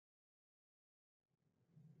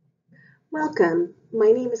Welcome. My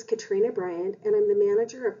name is Katrina Bryant, and I'm the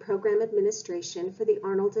Manager of Program Administration for the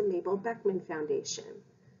Arnold and Mabel Beckman Foundation.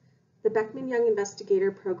 The Beckman Young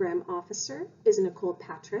Investigator Program Officer is Nicole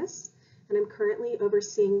Patras, and I'm currently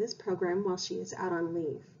overseeing this program while she is out on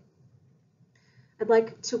leave. I'd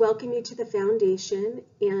like to welcome you to the Foundation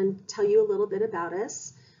and tell you a little bit about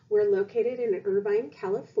us. We're located in Irvine,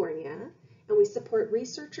 California, and we support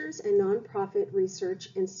researchers and nonprofit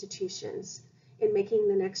research institutions in making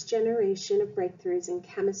the next generation of breakthroughs in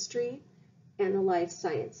chemistry and the life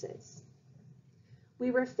sciences. We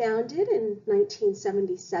were founded in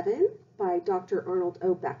 1977 by Dr. Arnold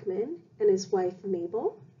O. Beckman and his wife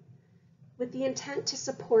Mabel, with the intent to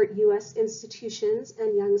support U.S. institutions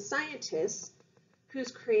and young scientists whose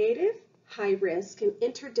creative, high-risk, and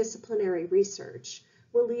interdisciplinary research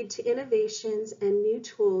will lead to innovations and new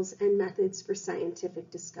tools and methods for scientific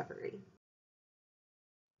discovery.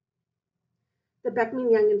 The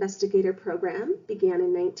Beckman Young Investigator Program began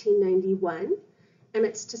in 1991, and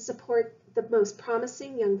it's to support the most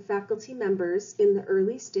promising young faculty members in the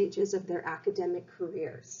early stages of their academic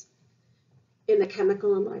careers in the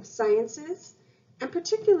chemical and life sciences, and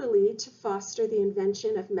particularly to foster the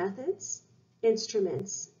invention of methods,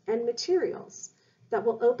 instruments, and materials that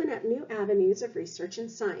will open up new avenues of research and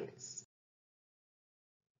science.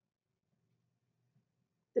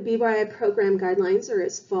 The BYI Program Guidelines are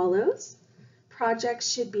as follows.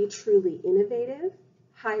 Projects should be truly innovative,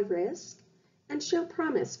 high risk, and show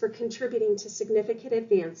promise for contributing to significant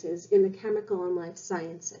advances in the chemical and life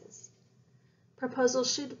sciences.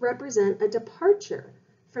 Proposals should represent a departure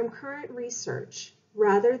from current research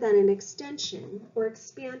rather than an extension or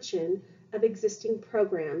expansion of existing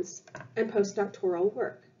programs and postdoctoral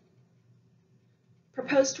work.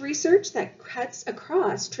 Proposed research that cuts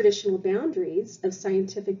across traditional boundaries of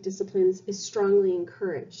scientific disciplines is strongly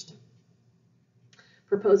encouraged.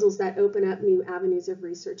 Proposals that open up new avenues of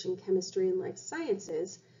research in chemistry and life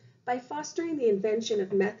sciences by fostering the invention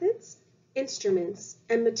of methods, instruments,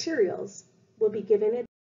 and materials will be given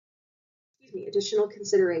additional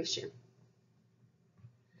consideration.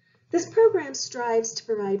 This program strives to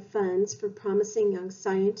provide funds for promising young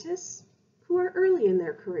scientists who are early in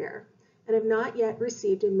their career and have not yet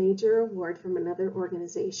received a major award from another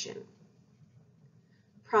organization.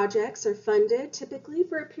 Projects are funded typically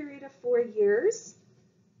for a period of 4 years,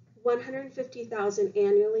 $150,000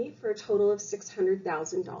 annually for a total of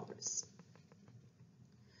 $600,000.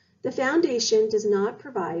 The foundation does not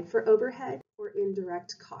provide for overhead or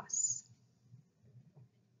indirect costs.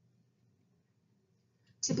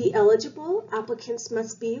 To be eligible, applicants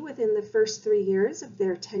must be within the first 3 years of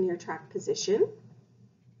their tenure track position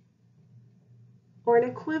or an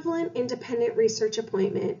equivalent independent research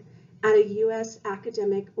appointment at a U.S.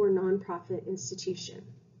 academic or nonprofit institution.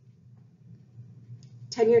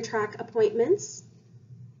 Tenure track appointments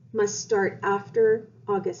must start after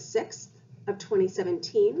August 6th of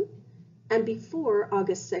 2017 and before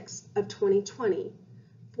August 6th of 2020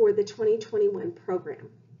 for the 2021 program.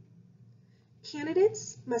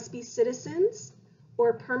 Candidates must be citizens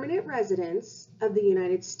or permanent residents of the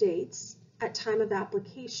United States at time of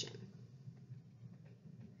application.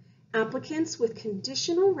 Applicants with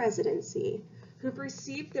conditional residency who've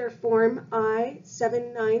received their Form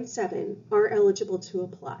I-797 are eligible to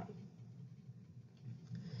apply.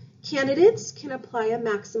 Candidates can apply a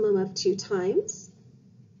maximum of 2 times.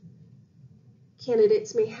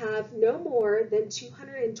 Candidates may have no more than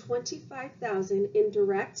 $225,000 in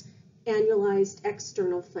direct annualized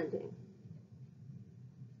external funding.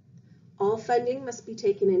 All funding must be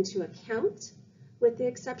taken into account, with the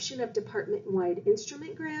exception of department-wide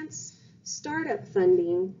instrument grants, startup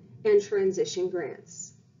funding, and transition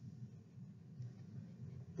grants.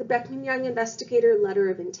 The Beckman Young Investigator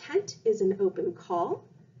Letter of Intent is an open call,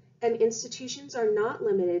 and institutions are not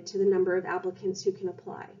limited to the number of applicants who can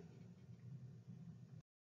apply.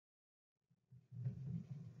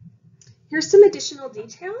 Here's some additional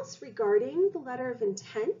details regarding the Letter of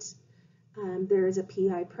Intent. There is a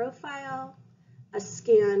PI profile,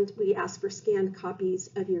 we ask for scanned copies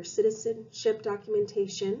of your citizenship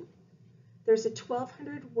documentation. There's a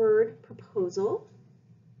 1,200-word proposal,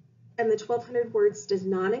 and the 1,200 words does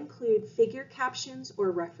not include figure captions or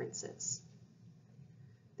references.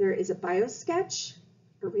 There is a biosketch,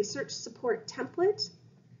 a research support template,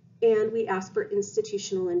 and we ask for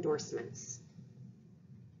institutional endorsements.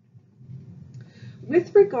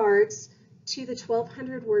 With regards to the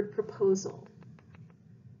 1,200-word proposal,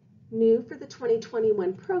 new for the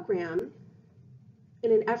 2021 program,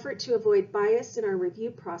 in an effort to avoid bias in our review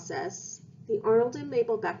process, the Arnold and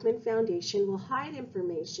Mabel Beckman Foundation will hide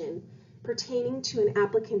information pertaining to an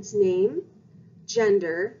applicant's name,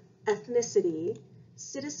 gender, ethnicity,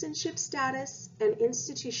 citizenship status, and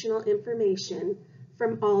institutional information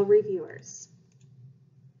from all reviewers.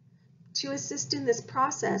 To assist in this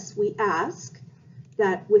process, we ask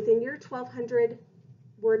that within your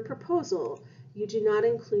 1,200-word proposal, you do not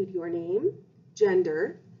include your name,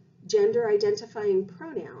 gender identifying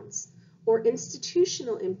pronouns, or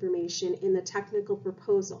institutional information in the technical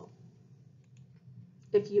proposal.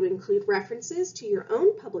 If you include references to your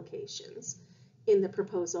own publications in the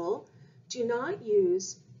proposal, do not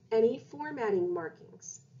use any formatting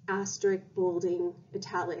markings, asterisk, bolding,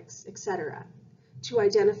 italics, etc., to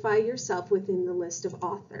identify yourself within the list of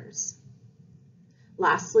authors.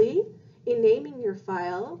 Lastly, in naming your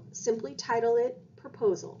file, simply title it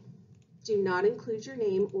Proposal. Do not include your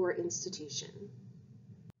name or institution.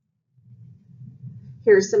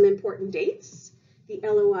 Here are some important dates. The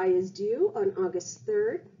LOI is due on August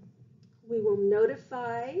 3rd. We will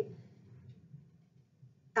notify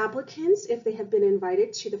applicants if they have been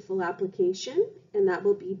invited to the full application, and that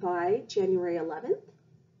will be by January 11th,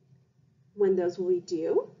 when those will be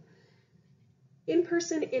due.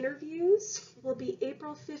 In-person interviews will be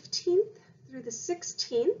April 15th through the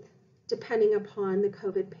 16th, depending upon the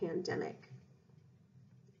COVID pandemic.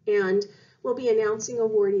 And we'll be announcing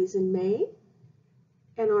awardees in May,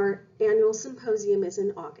 and our annual symposium is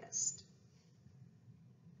in August.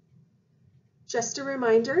 Just a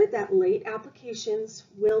reminder that late applications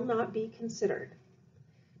will not be considered.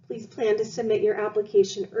 Please plan to submit your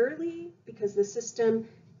application early because the system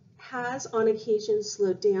has on occasion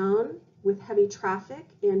slowed down with heavy traffic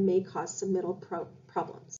and may cause submittal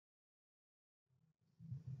problems.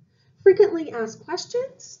 Frequently asked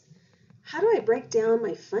questions. How do I break down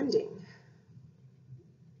my funding?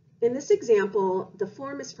 In this example, the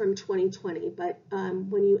form is from 2020, but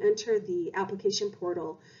when you enter the application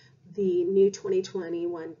portal, the new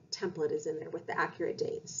 2021 template is in there with the accurate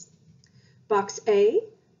dates. Box A,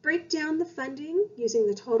 break down the funding using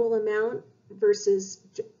the total amount versus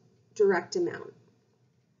direct amount.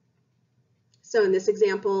 So in this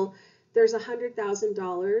example, there's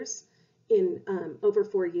 $100,000 in over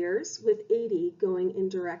 4 years, with 80 going in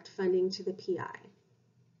direct funding to the PI.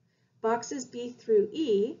 Boxes B through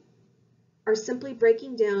E are simply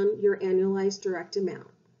breaking down your annualized direct amount.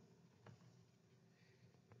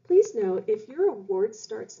 Please note, if your award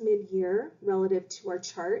starts mid-year relative to our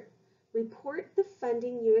chart, report the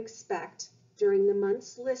funding you expect during the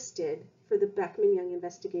months listed for the Beckman Young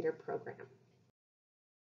Investigator Program.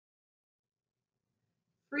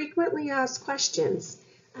 Frequently asked questions.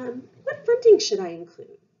 What funding should I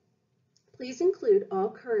include? Please include all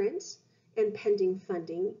current and pending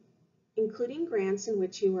funding, including grants in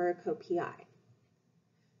which you are a co-PI.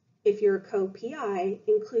 If you're a co-PI,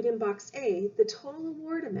 include in box A the total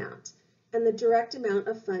award amount and the direct amount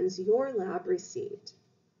of funds your lab received.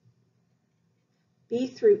 B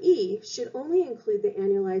through E should only include the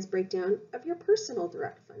annualized breakdown of your personal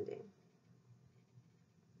direct funding.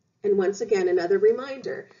 And once again, another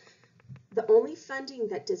reminder, the only funding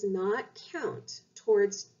that does not count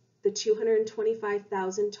towards the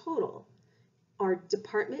 $225,000 total are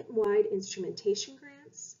department-wide instrumentation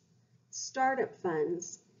grants, startup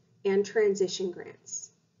funds, and transition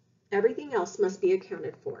grants. Everything else must be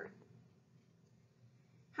accounted for.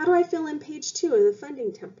 How do I fill in page 2 of the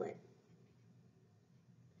funding template?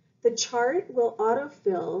 The chart will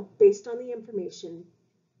autofill based on the information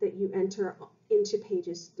that you enter into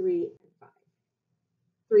pages 3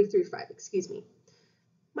 through 5, excuse me.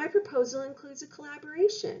 My proposal includes a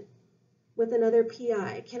collaboration with another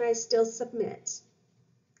PI. Can I still submit?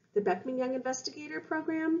 The Beckman Young Investigator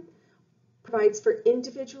Program provides for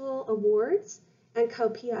individual awards, and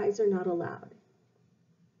co-PIs are not allowed.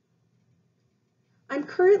 I'm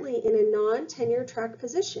currently in a non-tenure track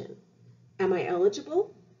position. Am I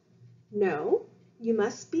eligible? No, you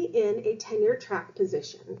must be in a tenure track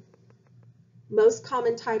position. Most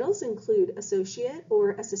common titles include associate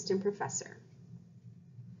or assistant professor.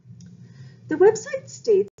 The website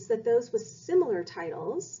states that those with similar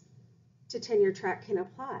titles to tenure track can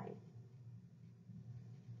apply.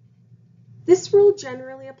 This rule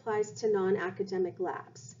generally applies to non-academic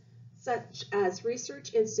labs, such as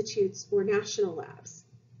research institutes or national labs.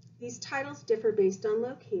 These titles differ based on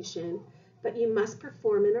location, but you must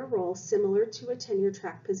perform in a role similar to a tenure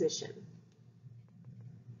track position.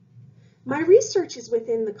 My research is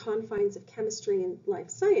within the confines of chemistry and life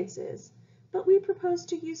sciences, but we propose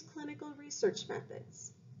to use clinical research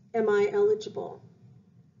methods. Am I eligible?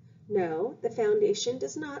 No, the foundation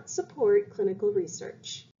does not support clinical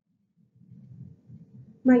research.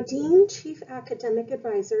 My Dean Chief Academic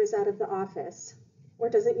Advisor is out of the office, or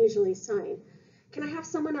doesn't usually sign. Can I have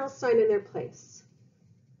someone else sign in their place?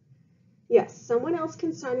 Yes, someone else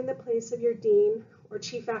can sign in the place of your dean or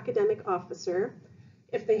chief academic officer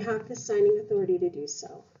if they have the signing authority to do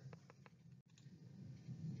so.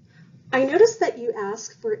 I noticed that you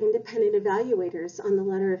asked for independent evaluators on the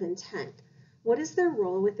letter of intent. What is their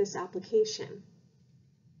role with this application?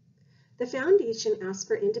 The foundation asks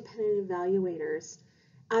for independent evaluators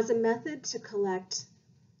as a method to collect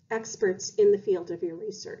experts in the field of your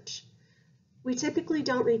research. We typically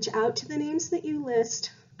don't reach out to the names that you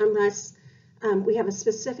list unless we have a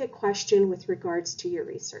specific question with regards to your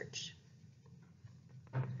research.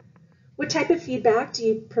 What type of feedback do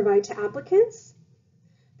you provide to applicants?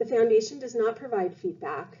 The foundation does not provide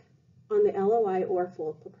feedback on the LOI or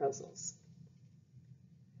full proposals.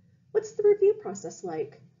 What's the review process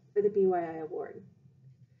like for the BYI award?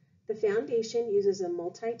 The foundation uses a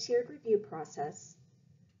multi-tiered review process,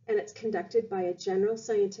 and it's conducted by a general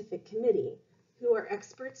scientific committee who are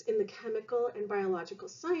experts in the chemical and biological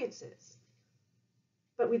sciences.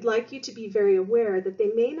 But we'd like you to be very aware that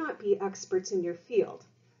they may not be experts in your field.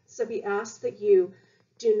 So we ask that you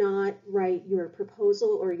do not write your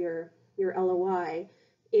proposal or your LOI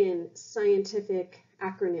in scientific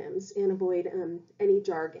acronyms and avoid any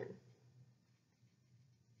jargon.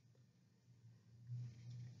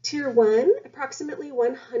 Tier 1, approximately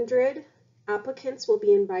 100 applicants will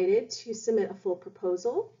be invited to submit a full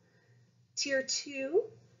proposal. Tier 2,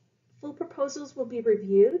 full proposals will be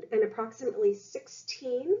reviewed and approximately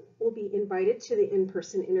 16 will be invited to the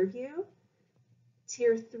in-person interview.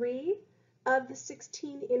 Tier 3, of the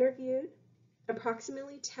 16 interviewed,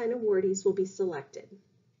 approximately 10 awardees will be selected.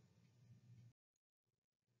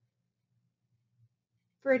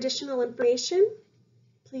 For additional information,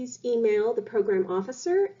 please email the program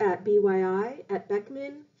officer at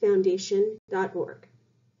byi@beckmanfoundation.org.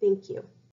 Thank you.